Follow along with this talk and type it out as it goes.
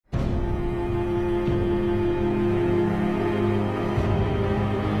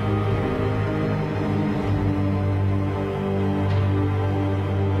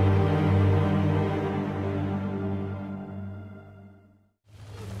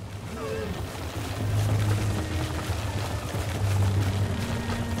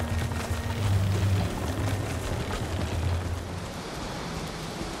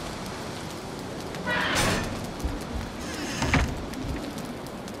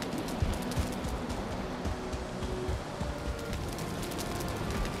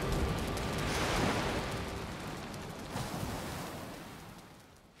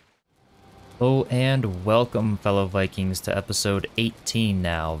Oh, and welcome, fellow Vikings, to episode 18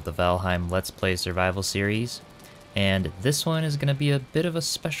 now of the Valheim Let's Play Survival Series. And this one is going to be a bit of a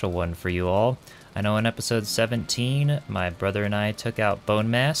special one for you all. I know in episode 17, my brother and I took out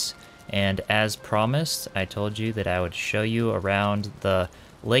Bonemass, and as promised, I told you that I would show you around the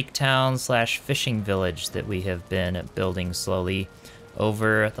lake town slash fishing village that we have been building slowly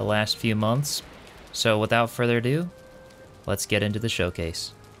over the last few months. So without further ado, let's get into the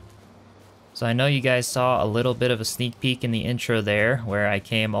showcase. So I know you guys saw a little bit of a sneak peek in the intro there, where I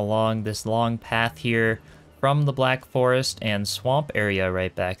came along this long path here from the Black Forest and swamp area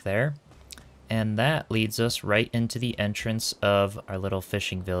right back there. And that leads us right into the entrance of our little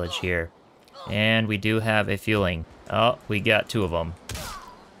fishing village here. And we do have a fueling. Oh, we got two of them.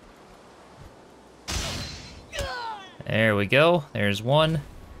 There we go. There's one.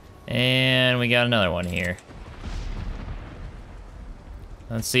 And we got another one here.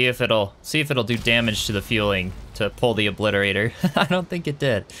 Let's see if it'll do damage to the fueling to pull the obliterator. I don't think it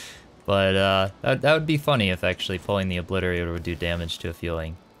did, but that would be funny if actually pulling the obliterator would do damage to a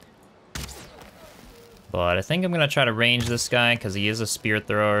fueling. But I think I'm gonna try to range this guy because he is a spear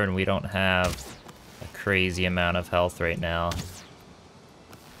thrower and we don't have a crazy amount of health right now.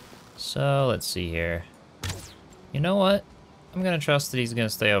 So let's see here. You know what? I'm gonna trust that he's gonna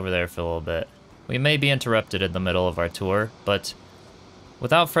stay over there for a little bit. We may be interrupted in the middle of our tour, but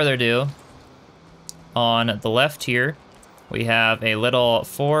without further ado, on the left here, we have a little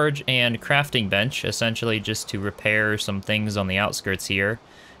forge and crafting bench, essentially just to repair some things on the outskirts here.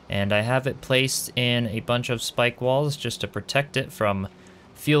 And I have it placed in a bunch of spike walls just to protect it from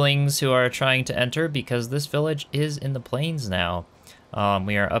fuelings who are trying to enter, because this village is in the plains now.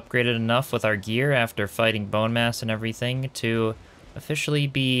 We are upgraded enough with our gear after fighting Bonemass and everything to officially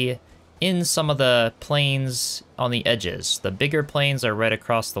be in some of the plains on the edges. The bigger plains are right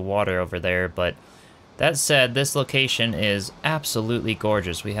across the water over there, but that said, this location is absolutely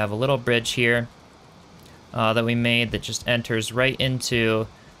gorgeous. We have a little bridge here that we made that just enters right into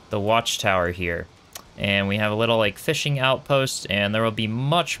the watchtower here. And we have a little like fishing outpost, and there will be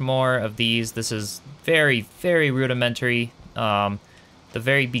much more of these. This is very, very rudimentary, the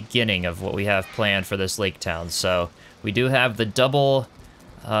very beginning of what we have planned for this lake town. So we do have the double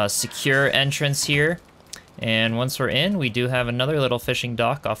secure entrance here, and once we're in, we do have another little fishing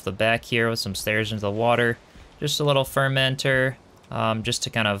dock off the back here with some stairs into the water, just a little fermenter, just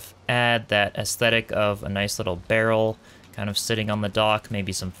to kind of add that aesthetic of a nice little barrel kind of sitting on the dock,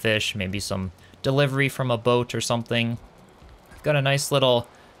 maybe some fish, maybe some delivery from a boat or something. Got a nice little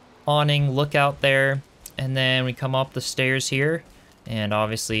awning lookout there, and then we come up the stairs here and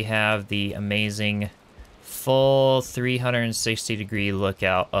obviously have the amazing full 360-degree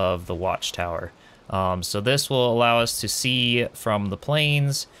lookout of the watchtower. So this will allow us to see from the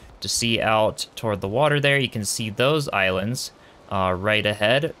plains, to see out toward the water there. You can see those islands right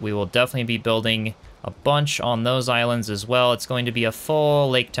ahead. We will definitely be building a bunch on those islands as well. It's going to be a full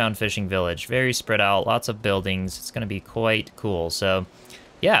lake town fishing village, very spread out, lots of buildings. It's going to be quite cool. So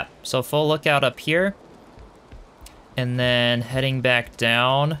yeah, so full lookout up here. And then heading back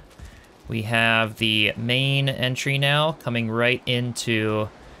down, we have the main entry now, coming right into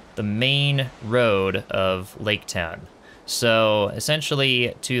the main road of Lake Town. So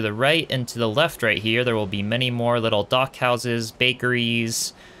essentially to the right and to the left right here, there will be many more little dock houses,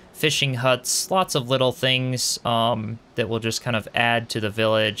 bakeries, fishing huts, lots of little things that will just kind of add to the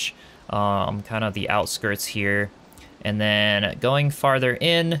village, kind of the outskirts here. And then going farther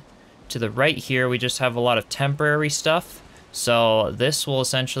in to the right here, we just have a lot of temporary stuff. So this will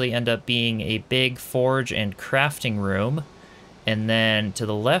essentially end up being a big forge and crafting room. And then to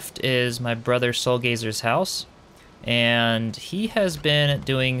the left is my brother Soulgazer's house. And he has been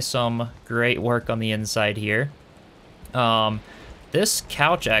doing some great work on the inside here. This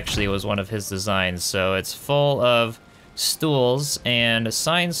couch actually was one of his designs, so it's full of stools and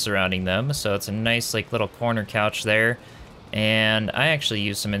signs surrounding them. So it's a nice like little corner couch there. And I actually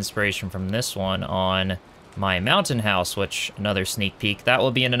used some inspiration from this one on my mountain house, which, another sneak peek, that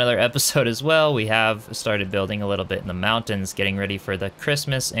will be in another episode as well. We have started building a little bit in the mountains, getting ready for the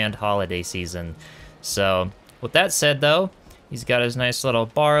Christmas and holiday season. So with that said though, he's got his nice little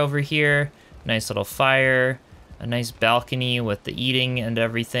bar over here, nice little fire, a nice balcony with the eating and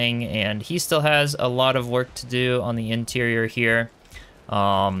everything, and he still has a lot of work to do on the interior here.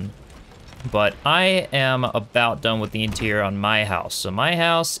 But I am about done with the interior on my house. So my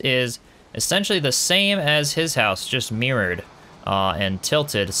house is essentially the same as his house, just mirrored and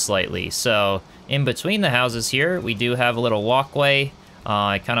tilted slightly. So in between the houses here, we do have a little walkway.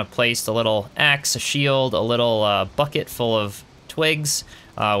 I kind of placed a little axe, a shield, a little bucket full of twigs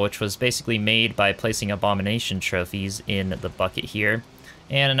which was basically made by placing abomination trophies in the bucket here.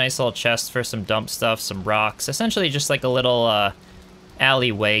 And a nice little chest for some dump stuff, some rocks, essentially just like a little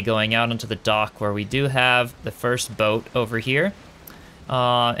alleyway going out onto the dock where we do have the first boat over here.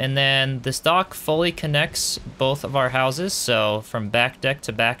 And then this dock fully connects both of our houses, so from back deck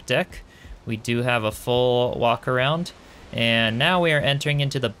to back deck, we do have a full walk around. And now we are entering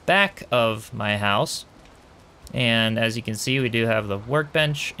into the back of my house. And as you can see, we do have the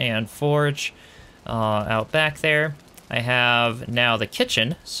workbench and forge out back there. I have now the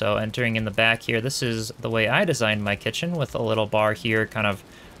kitchen, so entering in the back here, this is the way I designed my kitchen with a little bar here, kind of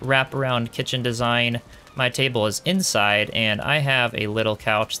wraparound kitchen design. My table is inside, and I have a little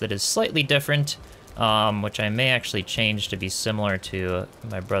couch that is slightly different, which I may actually change to be similar to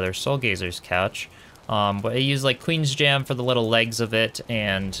my brother Soulgazer's couch. But I use like Queen's Jam for the little legs of it,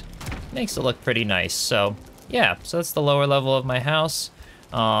 and makes it look pretty nice. So yeah, so that's the lower level of my house.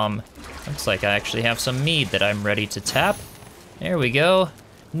 Looks like I actually have some mead that I'm ready to tap. There we go.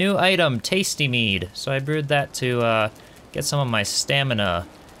 New item, tasty mead. So I brewed that to get some of my stamina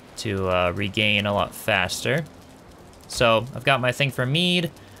to regain a lot faster. So I've got my thing for mead,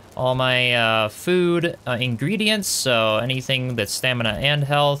 all my food ingredients, so anything that's stamina and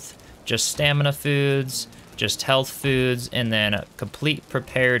health, just stamina foods, just health foods, and then complete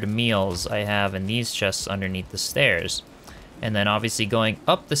prepared meals I have in these chests underneath the stairs. And then obviously going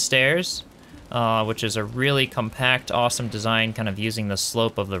up the stairs, which is a really compact, awesome design, kind of using the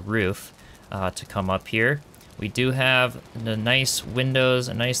slope of the roof to come up here. We do have the nice windows,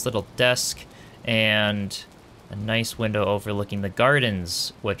 a nice little desk, and a nice window overlooking the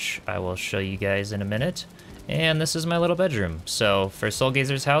gardens, which I will show you guys in a minute. And this is my little bedroom. So for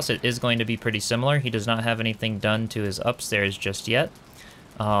Soulgazer's house, it is going to be pretty similar. He does not have anything done to his upstairs just yet,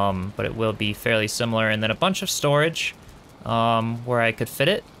 but it will be fairly similar. And then a bunch of storage where I could fit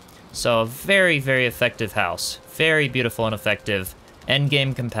it. So a very, very effective house. Very beautiful and effective.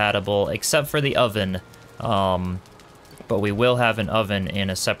 Endgame compatible, except for the oven. But we will have an oven in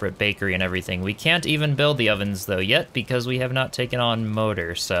a separate bakery and everything. We can't even build the ovens though yet because we have not taken on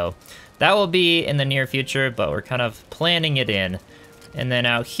motor. So that will be in the near future, but we're kind of planning it in. And then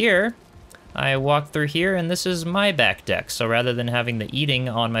out here, I walk through here and this is my back deck. So rather than having the eating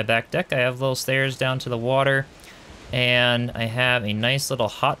on my back deck, I have little stairs down to the water. And I have a nice little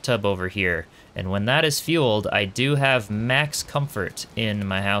hot tub over here. And when that is fueled, I do have max comfort in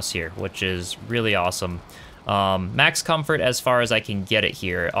my house here, which is really awesome. Max comfort as far as I can get it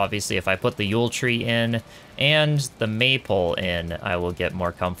here. Obviously, if I put the Yule tree in and the maypole in, I will get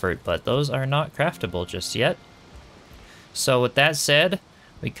more comfort, but those are not craftable just yet. So with that said,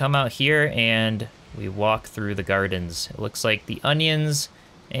 we come out here and we walk through the gardens. It looks like the onions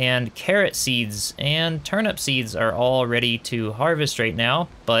and carrot seeds and turnip seeds are all ready to harvest right now,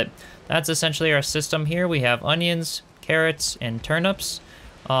 but that's essentially our system here. We have onions, carrots, and turnips,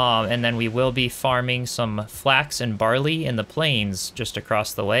 and then we will be farming some flax and barley in the plains just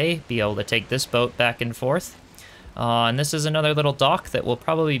across the way, be able to take this boat back and forth. And this is another little dock that will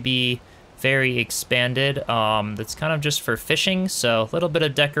probably be very expanded. That's kind of just for fishing, so a little bit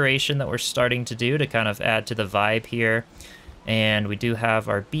of decoration that we're starting to do to kind of add to the vibe here. And we do have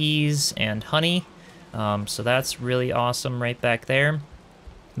our bees and honey, so that's really awesome right back there.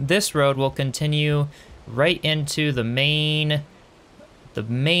 This road will continue right into the main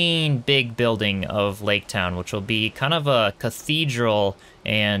big building of Lake Town, which will be kind of a cathedral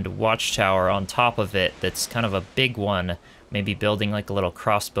and watchtower on top of it. That's kind of a big one, maybe building like a little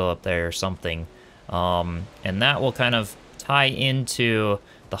crossbow up there or something. And that will kind of tie into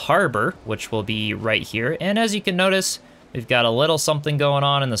the harbor, which will be right here. And as you can notice, we've got a little something going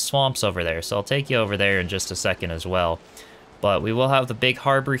on in the swamps over there, so I'll take you over there in just a second as well. But we will have the big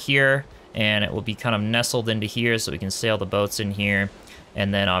harbor here, and it will be kind of nestled into here so we can sail the boats in here.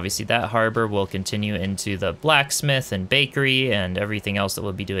 And then obviously that harbor will continue into the blacksmith and bakery and everything else that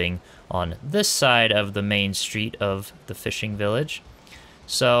we'll be doing on this side of the main street of the fishing village.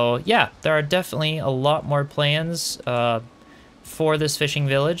 So yeah, there are definitely a lot more plans for this fishing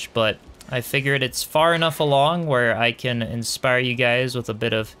village, but I figured it's far enough along where I can inspire you guys with a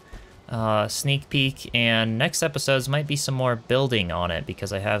bit of sneak peek, and next episodes might be some more building on it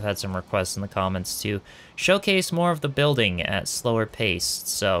because I have had some requests in the comments to showcase more of the building at slower pace.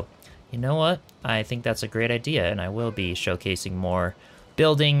 So you know what? I think that's a great idea, and I will be showcasing more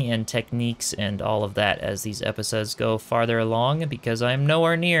building and techniques and all of that as these episodes go farther along, because I'm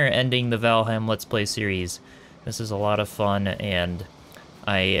nowhere near ending the Valheim Let's Play series. This is a lot of fun, and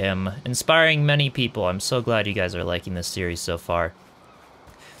I am inspiring many people. I'm so glad you guys are liking this series so far.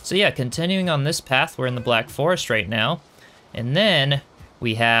 So yeah, continuing on this path, we're in the Black Forest right now, and then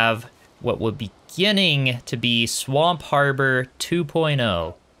we have what would be beginning to be Swamp Harbor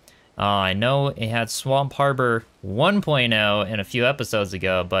 2.0. I know it had Swamp Harbor 1.0 in a few episodes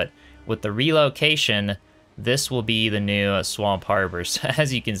ago, but with the relocation, this will be the new Swamp Harbor. So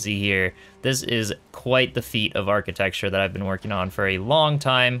as you can see here, this is quite the feat of architecture that I've been working on for a long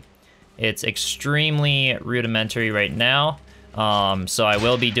time. It's extremely rudimentary right now, so I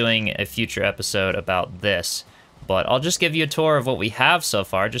will be doing a future episode about this. But I'll just give you a tour of what we have so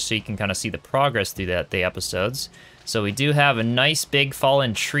far, just so you can kind of see the progress through the episodes. So we do have a nice big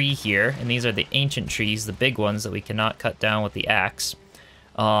fallen tree here, and these are the ancient trees, the big ones that we cannot cut down with the axe.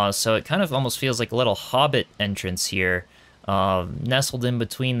 So it kind of almost feels like a little hobbit entrance here, nestled in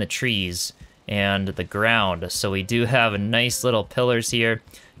between the trees and the ground. So we do have a nice little pillars here.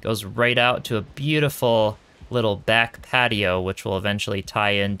 Goes right out to a beautiful little back patio, which will eventually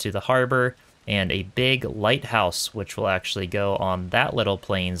tie into the harbor, and a big lighthouse, which will actually go on that little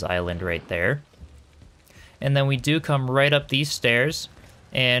plains island right there. And then we do come right up these stairs,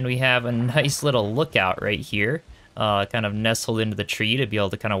 and we have a nice little lookout right here, kind of nestled into the tree to be able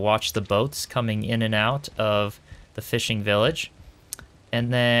to kind of watch the boats coming in and out of the fishing village.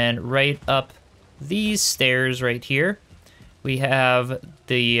 And then right up these stairs right here, we have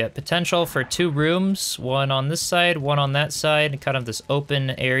the potential for 2 rooms, one on this side, one on that side, kind of this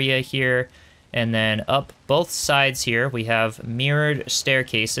open area here. And then up both sides here, we have mirrored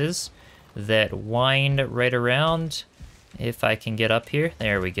staircases that wind right around. If I can get up here,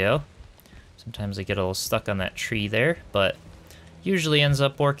 there we go. Sometimes I get a little stuck on that tree there, but usually ends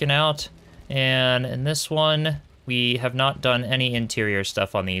up working out. And in this one, we have not done any interior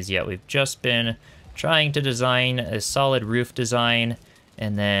stuff on these yet. We've just been trying to design a solid roof design,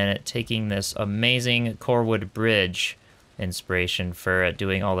 and then taking this amazing corewood bridge inspiration for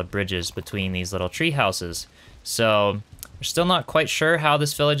doing all the bridges between these little tree houses. So we're still not quite sure how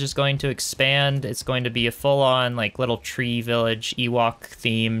this village is going to expand. It's going to be a full-on like little tree village, Ewok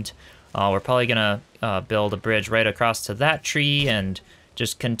themed. We're probably gonna build a bridge right across to that tree and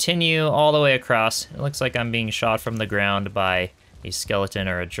just continue all the way across. It looks like I'm being shot from the ground by a skeleton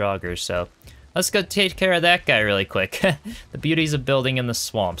or a jogger, so let's go take care of that guy really quick. The beauties of building in the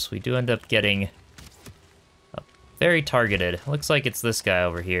swamps. We do end up getting very targeted. Looks like it's this guy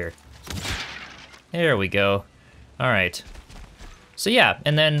over here. There we go. All right. So yeah,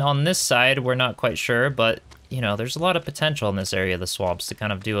 and then on this side, we're not quite sure, but you know, there's a lot of potential in this area of the swamps to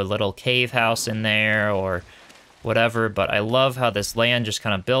kind of do a little cave house in there or whatever, but I love how this land just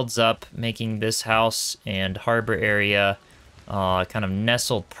kind of builds up, making this house and harbor area kind of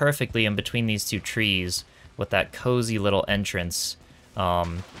nestled perfectly in between these 2 trees with that cozy little entrance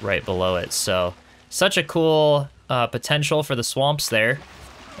right below it. So such a cool potential for the swamps there,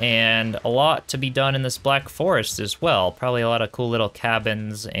 and a lot to be done in this Black Forest as well. Probably a lot of cool little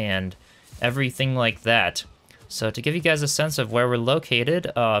cabins and everything like that. So to give you guys a sense of where we're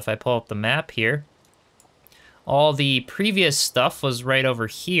located, if I pull up the map here, all the previous stuff was right over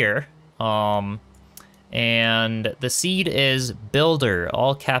here. And the seed is Builder,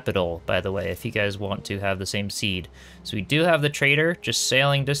 all capital, by the way, if you guys want to have the same seed. So we do have the trader, just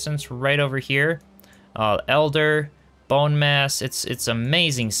sailing distance right over here. Elder, Bonemass, it's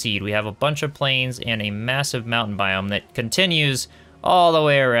amazing seed. We have a bunch of plains and a massive mountain biome that continues all the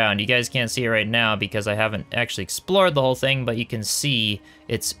way around. You guys can't see it right now because I haven't actually explored the whole thing, but you can see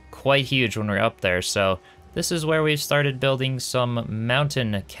it's quite huge when we're up there. So this is where we've started building some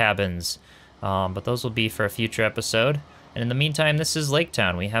mountain cabins. But those will be for a future episode. And in the meantime, this is Lake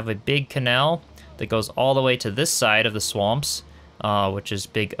Town. We have a big canal that goes all the way to this side of the swamps, which is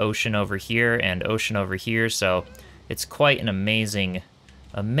big ocean over here and ocean over here. So it's quite an amazing,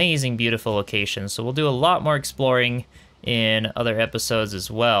 amazing, beautiful location. So we'll do a lot more exploring in other episodes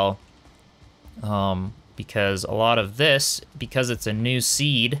as well. Because a lot of this, because it's a new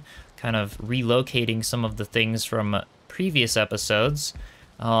seed, kind of relocating some of the things from previous episodes,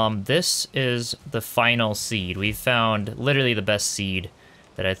 this is the final seed. We've found literally the best seed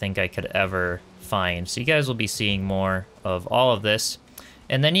that I think I could ever find. So you guys will be seeing more of all of this.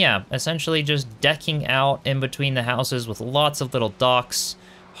 And then, yeah, essentially just decking out in between the houses with lots of little docks,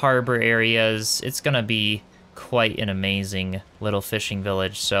 harbor areas. It's gonna be quite an amazing little fishing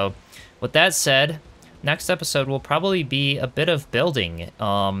village. So with that said, next episode will probably be a bit of building,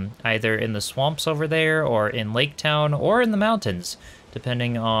 either in the swamps over there or in Lake Town or in the mountains,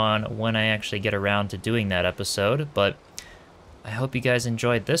 depending on when I actually get around to doing that episode. But I hope you guys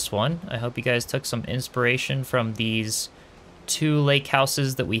enjoyed this one. I hope you guys took some inspiration from these 2 lake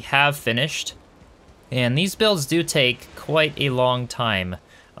houses that we have finished. And these builds do take quite a long time.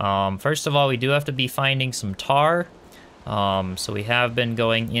 First of all, we do have to be finding some tar. So we have been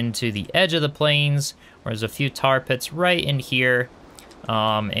going into the edge of the plains, where there's a few tar pits right in here,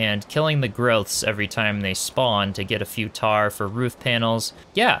 and killing the growths every time they spawn to get a few tar for roof panels.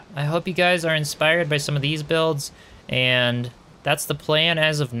 Yeah, I hope you guys are inspired by some of these builds, and that's the plan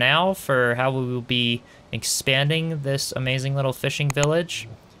as of now for how we will be expanding this amazing little fishing village.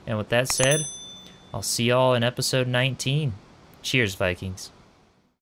 And with that said, I'll see y'all in episode 19. Cheers, Vikings.